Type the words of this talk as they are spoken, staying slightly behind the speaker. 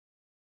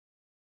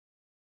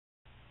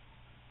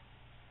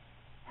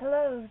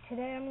Hello,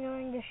 today I'm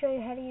going to show you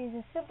how to use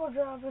a simple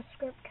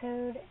JavaScript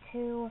code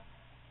to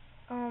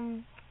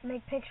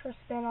make pictures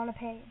spin on a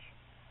page.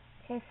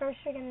 Okay, first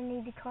you're going to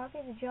need to copy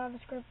the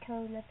JavaScript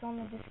code that's on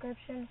the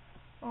description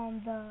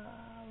on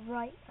the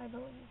right, I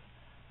believe.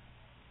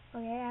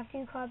 Okay, after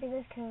you copy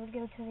this code,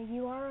 go to the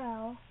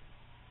URL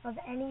of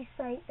any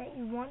site that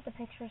you want the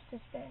pictures to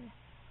spin.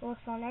 It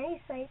looks on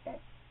any site that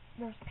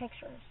there's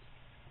pictures.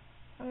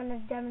 I'm going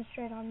to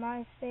demonstrate on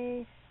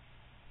MySpace,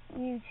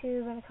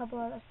 YouTube, and a couple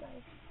other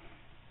sites.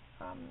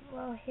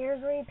 Well, here's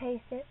where you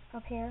paste it,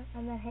 up here,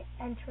 and then hit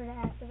enter to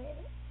activate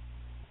it.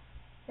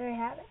 There you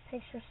have it,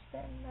 picture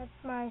spin. That's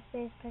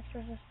MySpace,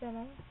 pictures are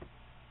spinning.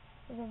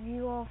 There's a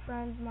view all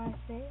friends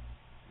MySpace.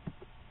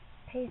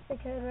 Paste the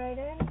code right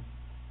in.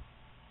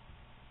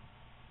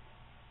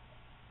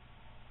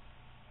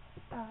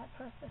 I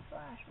pressed the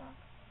slash mark.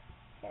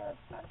 Okay, let's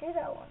not do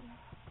that one.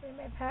 Green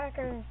Bay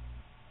Packers.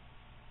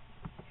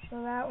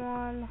 Show that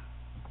one.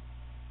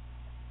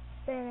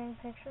 Spinning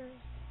pictures.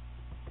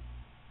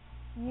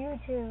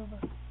 YouTube.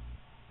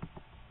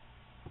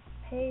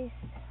 Paste.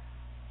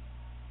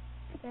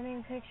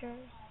 Spinning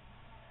pictures.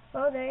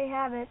 Well, there you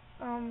have it.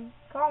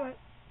 Comment.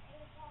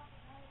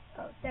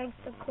 Oh, thanks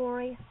to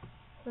Corey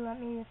who let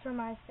me use her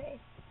MySpace.